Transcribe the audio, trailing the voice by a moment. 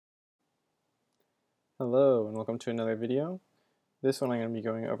Hello and welcome to another video. This one I'm going to be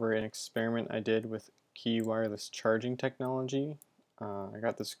going over an experiment I did with key wireless charging technology. I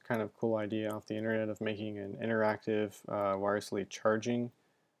got this kind of cool idea off the internet of making an interactive wirelessly charging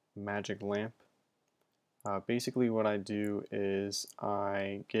magic lamp. Basically what I do is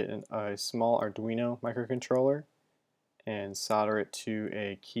I get a small Arduino microcontroller and solder it to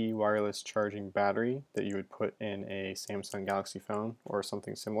a key wireless charging battery that you would put in a Samsung Galaxy phone or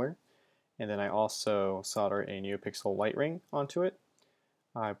something similar. And then I also solder a NeoPixel LED Ring onto it.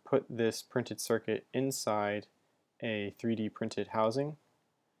 I put this printed circuit inside a 3D printed housing,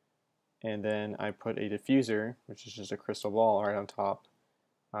 and then I put a diffuser, which is just a crystal ball, right on top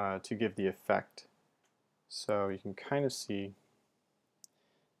to give the effect. So you can kind of see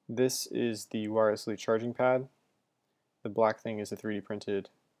this is the wirelessly charging pad. The black thing is the 3D printed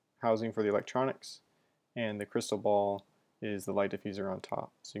housing for the electronics, and the crystal ball is the light diffuser on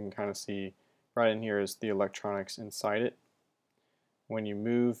top. So you can kind of see right in here is the electronics inside it. When you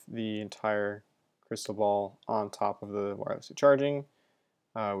move the entire crystal ball on top of the wirelessly charging,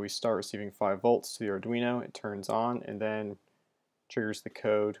 we start receiving 5 volts to the Arduino. It turns on and then triggers the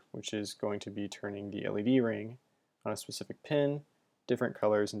code, which is going to be turning the LED ring on a specific pin, different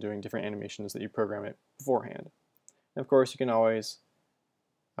colors, and doing different animations that you program it beforehand. And of course, you can always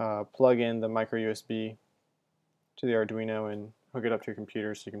plug in the micro USB to the Arduino and hook it up to your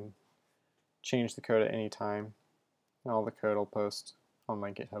computer so you can change the code at any time. And all the code I'll post on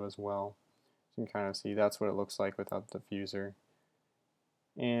my GitHub as well. So you can kind of see that's what it looks like without the diffuser.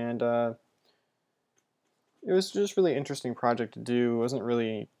 And it was just a really interesting project to do. It wasn't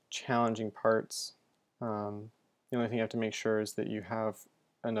really challenging parts. The only thing you have to make sure is that you have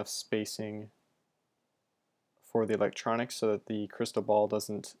enough spacing for the electronics so that the crystal ball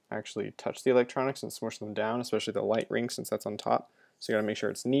doesn't actually touch the electronics and smush them down, especially the light ring since that's on top. So you gotta make sure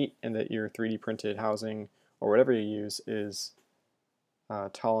it's neat and that your 3D printed housing or whatever you use is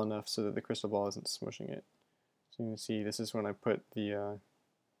tall enough so that the crystal ball isn't smushing it. So you can see this is when I put the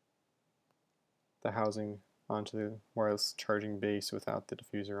housing onto the wireless charging base without the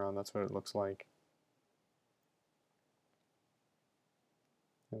diffuser on. That's what it looks like.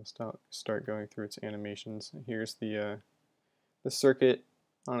 It'll start going through its animations. Here's the circuit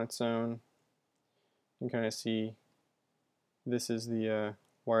on its own. You can kind of see this is the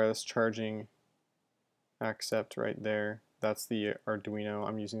wireless charging accept right there. That's the Arduino.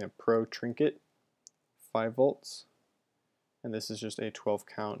 I'm using a Pro Trinket, 5 volts. And this is just a 12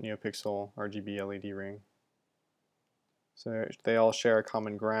 count NeoPixel RGB LED ring. So they all share a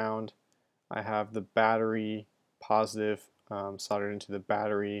common ground. I have the battery positive soldered into the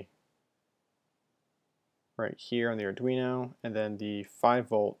battery right here on the Arduino, and then the 5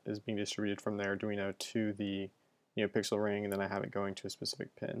 volt is being distributed from the Arduino to the NeoPixel ring, and then I have it going to a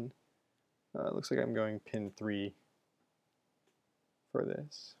specific pin. It looks like I'm going pin 3 for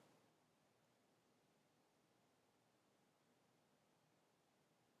this.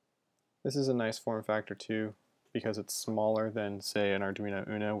 This is a nice form factor too, because it's smaller than, say, an Arduino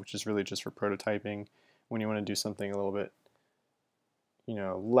Uno, which is really just for prototyping. When you want to do something a little bit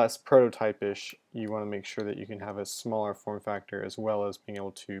less prototype-ish, you want to make sure that you can have a smaller form factor as well as being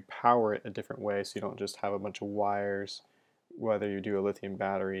able to power it a different way so you don't just have a bunch of wires, whether you do a lithium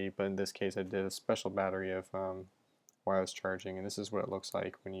battery, but in this case I did a special battery of wireless charging, and this is what it looks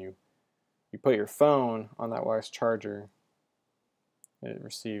like when you put your phone on that wireless charger. It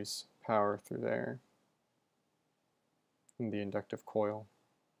receives power through there in the inductive coil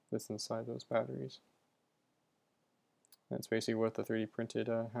that's inside those batteries. That's basically what the 3D printed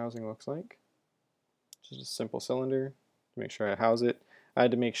housing looks like. Just a simple cylinder to make sure I house it. I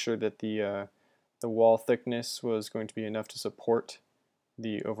had to make sure that the wall thickness was going to be enough to support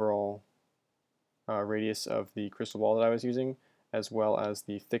the overall radius of the crystal ball that I was using, as well as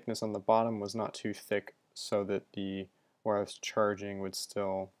the thickness on the bottom was not too thick so that the wireless charging would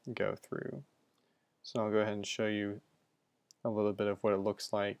still go through. So I'll go ahead and show you a little bit of what it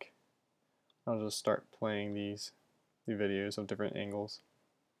looks like. I'll just start playing the videos of different angles.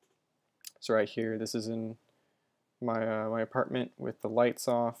 So right here, this is in my apartment with the lights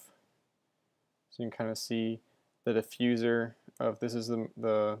off. So you can kind of see the diffuser of this is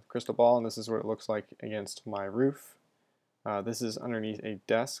the crystal ball, and this is what it looks like against my roof. This is underneath a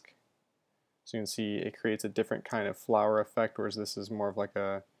desk. So you can see it creates a different kind of flower effect, whereas this is more of like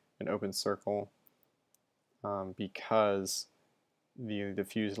an open circle because the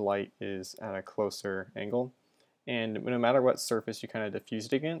diffused light is at a closer angle. And no matter what surface you kind of diffuse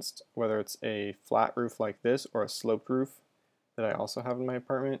it against, whether it's a flat roof like this or a sloped roof that I also have in my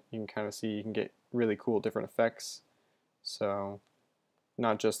apartment, you can kind of see you can get really cool different effects. So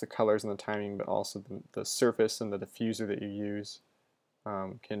not just the colors and the timing, but also the surface and the diffuser that you use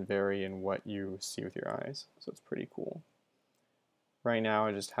can vary in what you see with your eyes. So it's pretty cool. Right now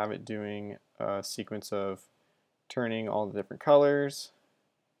I just have it doing a sequence of turning all the different colors.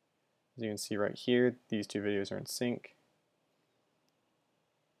 As you can see right here, these two videos are in sync.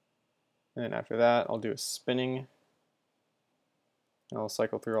 And then after that, I'll do a spinning, and I'll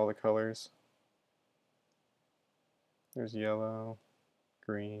cycle through all the colors. There's yellow,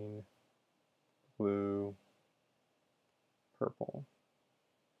 green, blue, purple.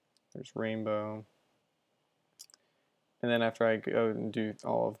 There's rainbow. And then after I go and do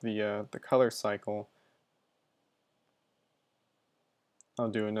all of the color cycle, I'll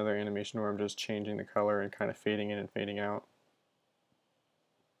do another animation where I'm just changing the color and kind of fading in and fading out.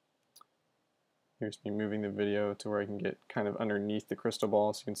 Here's me moving the video to where I can get kind of underneath the crystal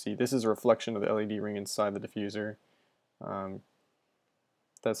ball. So you can see this is a reflection of the LED ring inside the diffuser.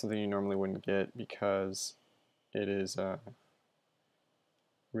 That's something you normally wouldn't get because it is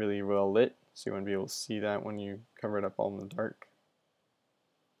really well lit, so you wouldn't be able to see that when you cover it up all in the dark.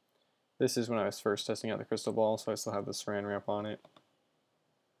 This is when I was first testing out the crystal ball, so I still have the saran wrap on it.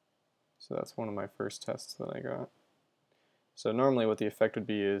 So that's one of my first tests that I got. So normally what the effect would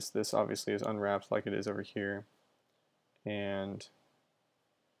be is this obviously is unwrapped like it is over here, and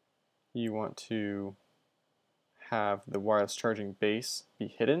you want to have the wireless charging base be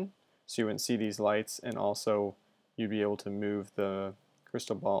hidden so you wouldn't see these lights, and also you'd be able to move the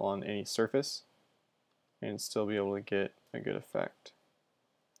crystal ball on any surface and still be able to get a good effect.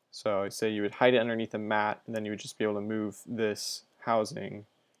 So I'd say you would hide it underneath a mat, and then you would just be able to move this housing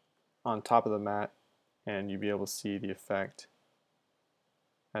on top of the mat, and you'd be able to see the effect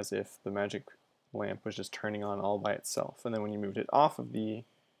as if the magic lamp was just turning on all by itself. And then when you moved it off of the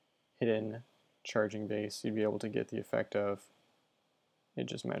hidden charging base, you'd be able to get the effect of it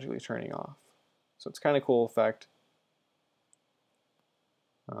just magically turning off. So it's kind of cool effect.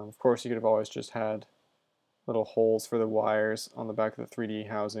 Of course, you could have always just had little holes for the wires on the back of the 3D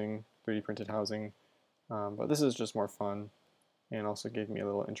housing, 3D printed housing, but this is just more fun and also gave me a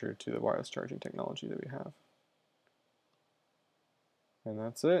little intro to the wireless charging technology that we have. And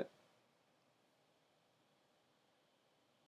that's it.